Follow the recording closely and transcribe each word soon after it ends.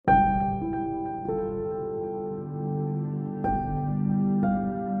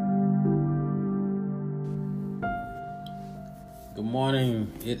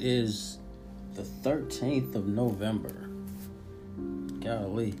morning. It is the 13th of November.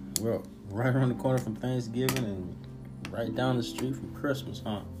 Golly, we're right around the corner from Thanksgiving and right down the street from Christmas,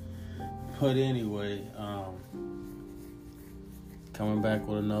 huh? But anyway, coming back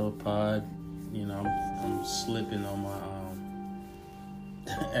with another pod. You know, I'm slipping on my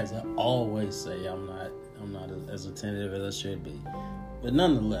as I always say, I'm not as attentive as I should be. But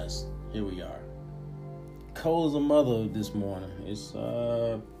nonetheless, here we are. Cold as a mother this morning. It's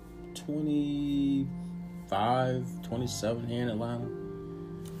 25, 27 here in Atlanta.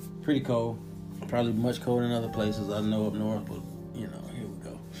 Pretty cold. Probably much colder than other places I know up north, but you know, here we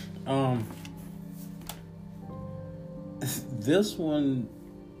go. This one,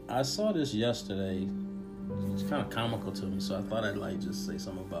 I saw this yesterday. It's kind of comical to me, so I thought I'd just say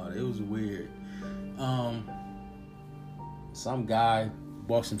something about it. It was weird. Some guy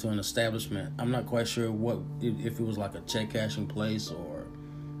walks into an establishment. I'm not quite sure if it was like a check cashing place or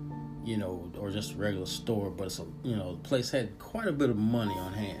just a regular store, but the place had quite a bit of money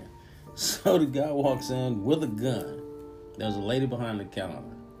on hand. So the guy walks in with a gun. There's a lady behind the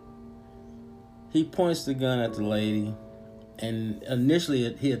counter. He points the gun at the lady, and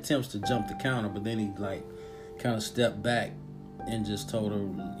initially he attempts to jump the counter, but then he kind of stepped back and just told her,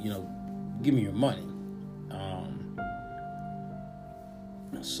 give me your money.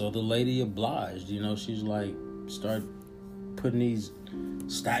 So the lady obliged. She's like, start putting these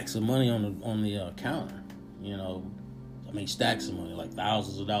stacks of money on the counter. Stacks of money, like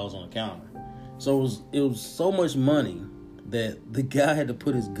thousands of dollars on the counter. So it was so much money that the guy had to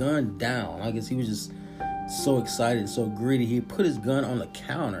put his gun down. I guess he was just so excited, so greedy. He put his gun on the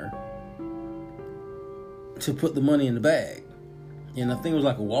counter to put the money in the bag. And I think it was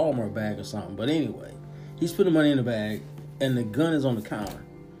like a Walmart bag or something. But anyway, he's putting the money in the bag, and the gun is on the counter.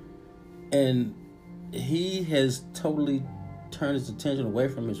 And he has totally turned his attention away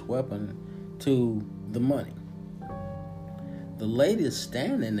from his weapon to the money. The lady is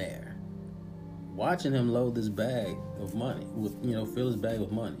standing there watching him load this bag of money, fill his bag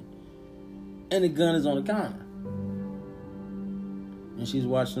with money. And the gun is on the counter. And she's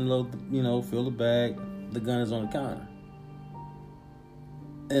watching him load, fill the bag. The gun is on the counter.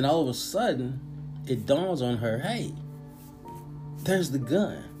 And all of a sudden, it dawns on her, hey, there's the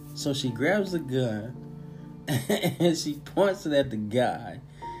gun. So she grabs the gun and she points it at the guy.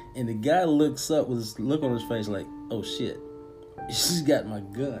 And the guy looks up with this look on his face like, oh shit, she's got my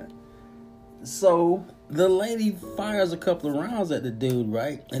gun. So the lady fires a couple of rounds at the dude,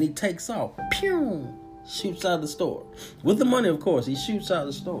 right? And he takes off. Pew! Shoots out of the store. With the money, of course. He shoots out of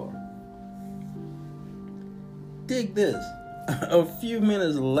the store. Dig this. A few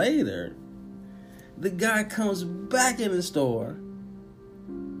minutes later, the guy comes back in the store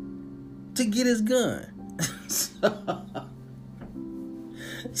to get his gun.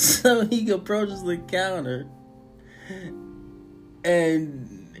 So he approaches the counter, and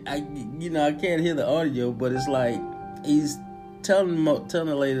I can't hear the audio, but it's like he's telling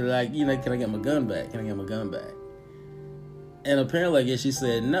the lady, like, can I get my gun back? Can I get my gun back? And apparently, I guess she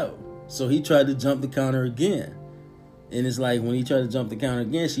said no. So he tried to jump the counter again. And it's like when he tried to jump the counter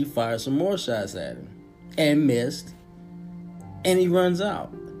again, she fired some more shots at him and missed. And he runs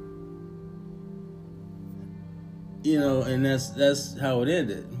out. And that's how it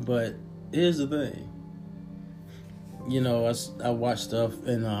ended. But here's the thing. I watch stuff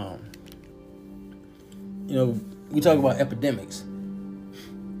and, we talk about epidemics.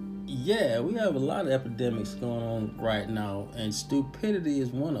 Yeah, we have a lot of epidemics going on right now, and stupidity is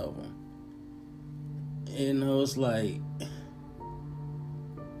one of them. It's like,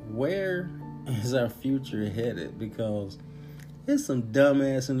 where is our future headed? Because there's some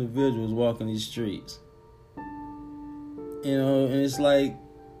dumbass individuals walking these streets. And it's like,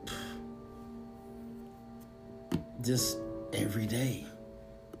 just every day.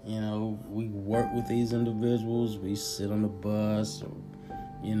 We work with these individuals. We sit on the bus or,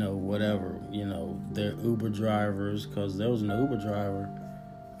 whatever. They're Uber drivers, because there was an Uber driver.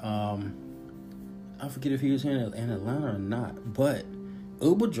 I forget if he was here in Atlanta or not, but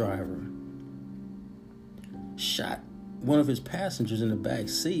Uber driver shot one of his passengers in the back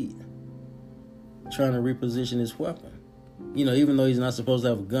seat trying to reposition his weapon. Even though he's not supposed to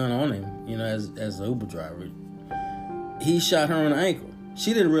have a gun on him, as the Uber driver. He shot her on the ankle.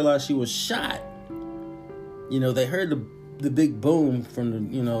 She didn't realize she was shot. They heard the big boom from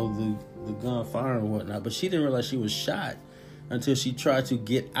the gun fire and whatnot, but she didn't realize she was shot until she tried to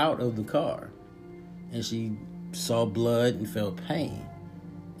get out of the car. And she saw blood and felt pain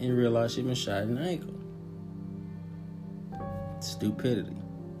and realized she'd been shot in the ankle. Stupidity.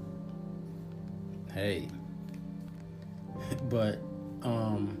 Hey, But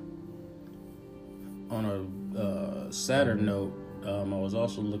on a sadder note, I was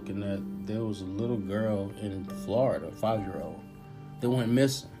also looking at, there was a little girl in Florida, a 5-year-old, that went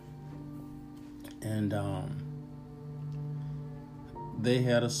missing. And they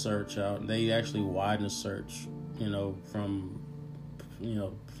had a search out. They actually widened the search, from,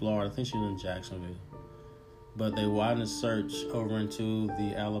 Florida. I think she was in Jacksonville. But they widened the search over into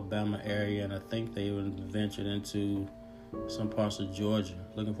the Alabama area, and I think they even ventured into some parts of Georgia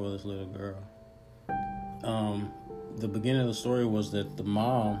looking for this little girl. The beginning of the story was that the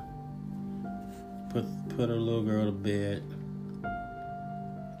mom put her little girl to bed,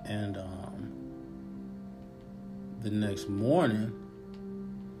 and the next morning,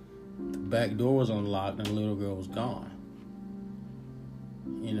 the back door was unlocked and the little girl was gone.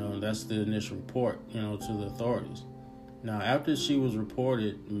 And that's the initial report, to the authorities. Now, after she was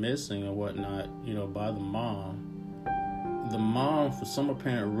reported missing or whatnot, by the mom, for some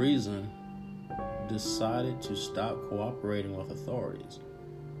apparent reason, decided to stop cooperating with authorities,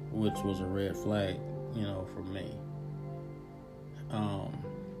 which was a red flag, for me.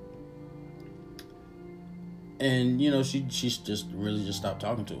 And she just really just stopped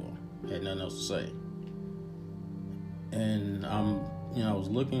talking to him. Had nothing else to say. And I was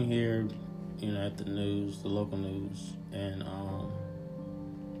looking here, at the news, the local news, and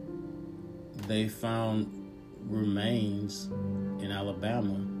they found remains in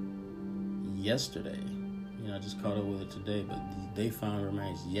Alabama yesterday. I just caught up with it today, but they found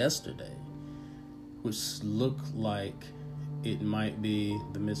remains yesterday, which looked like it might be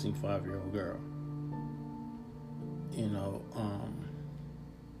the missing 5-year-old girl.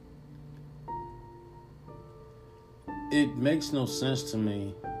 It makes no sense to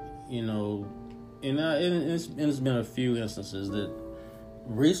me, and it's been a few instances that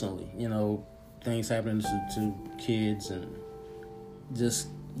recently, things happening to kids and just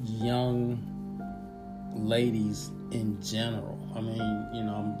young ladies in general. I mean,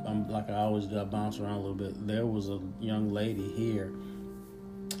 I'm like I always do, I bounce around a little bit. There was a young lady here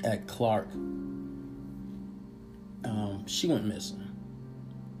at Clark. She went missing.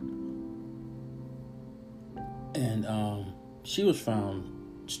 And she was found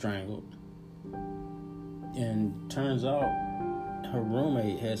strangled. And turns out her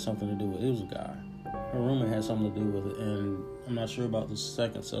roommate had something to do with it. It was a guy. Her roommate had something to do with it. And I'm not sure about the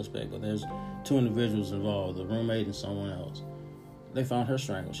second suspect, but there's 2 individuals involved, the roommate and someone else. They found her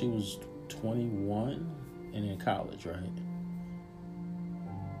strangled. She was 21 and in college, right?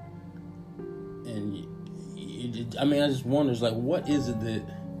 And I just wonder, like, what is it that,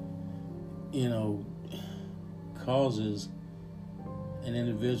 causes an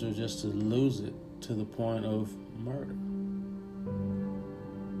individual just to lose it to the point of murder?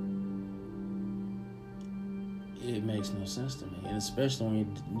 It makes no sense to me, and especially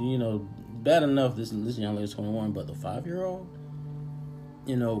when bad enough this young lady's 21, but the 5-year-old,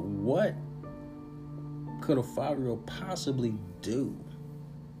 what could a 5-year-old possibly do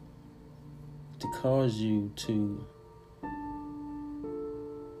to cause you to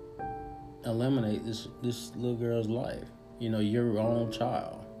eliminate this little girl's life? Your own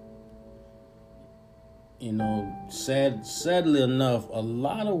child. Sadly enough, a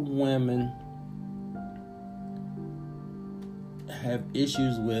lot of women have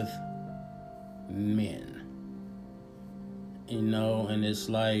issues with men. And it's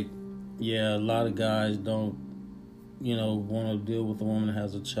like, yeah, a lot of guys don't, want to deal with a woman that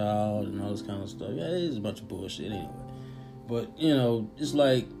has a child and all this kind of stuff. Yeah, it is a bunch of bullshit anyway. But, it's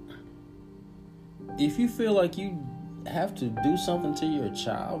like, if you feel like you have to do something to your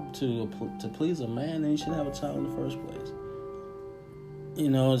child to please a man, then you shouldn't have a child in the first place.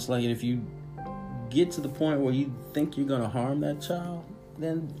 It's like, if you get to the point where you think you're going to harm that child,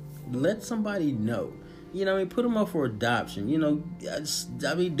 then let somebody know. Put them up for adoption.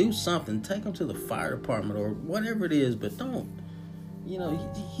 Do something. Take them to the fire department or whatever it is, but don't,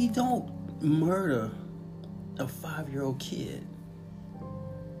 you don't murder a 5-year-old kid.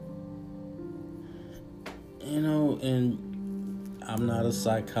 And I'm not a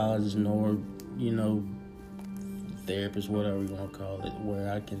psychologist nor, therapist, whatever you want to call it,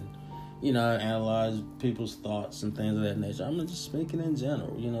 where I can, analyze people's thoughts and things of that nature. I'm just speaking in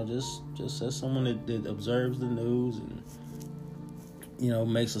general, just as someone that observes the news and,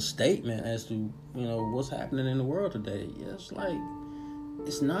 makes a statement as to, what's happening in the world today. Yeah,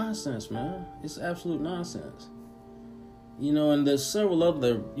 it's nonsense, man. It's absolute nonsense. And there's several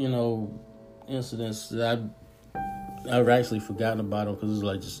other, incidents that I've actually forgotten about them because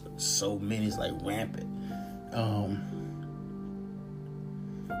it's just so many. It's rampant.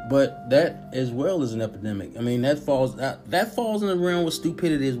 But that as well is an epidemic. I mean, that falls in the realm with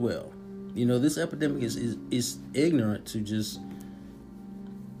stupidity as well. You know, this epidemic is ignorant to just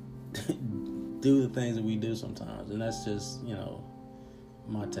do the things that we do sometimes, and that's just, you know,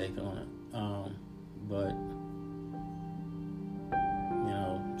 my take on it. But you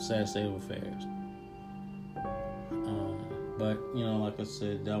know, sad state of affairs. But you know, like I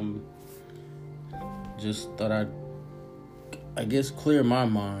said, just thought I guess clear my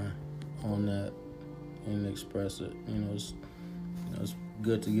mind on that and express it. You know, it's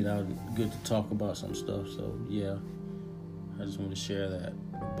good to get out, good to talk about some stuff. So yeah, I just wanted to share that.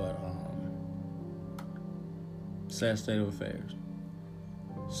 But sad state of affairs.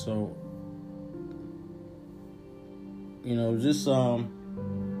 So you know, just you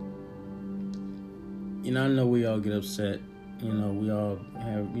know, I know we all get upset. You know, we all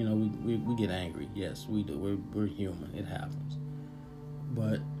have, you know, we get angry. Yes, we do. We're human. It happens.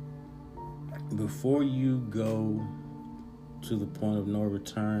 But before you go to the point of no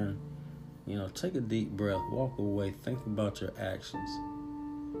return, you know, take a deep breath, walk away, think about your actions.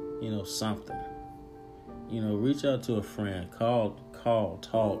 You know, something. You know, reach out to a friend, call,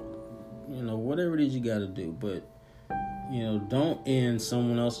 talk. You know, whatever it is you got to do. But, you know, don't end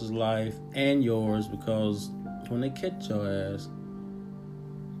someone else's life and yours, because when they catch your ass,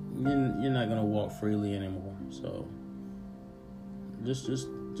 you're not gonna walk freely anymore. So just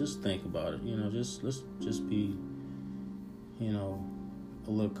think about it. You know, let's just be, you know, a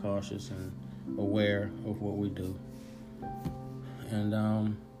little cautious and aware of what we do. And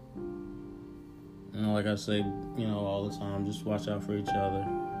you know, like I say, you know, all the time, just watch out for each other.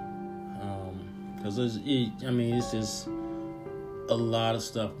 Because it's just a lot of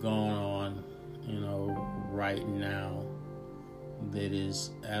stuff going on, you know, right now that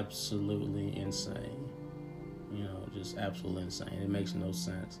is absolutely insane. You know, just absolutely insane. It makes no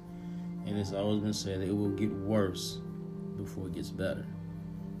sense. And it's always been said it will get worse before it gets better.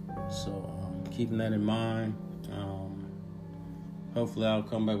 So keeping that in mind, hopefully I'll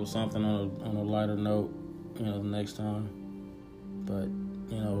come back with something on a lighter note, you know, the next time. But,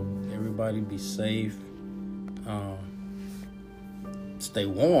 you know, everybody be safe. Stay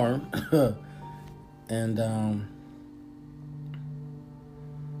warm. And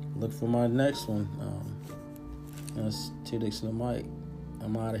look for my next one. That's 2 Dicks in the Mic.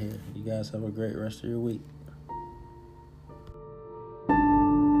 I'm out of here. You guys have a great rest of your week.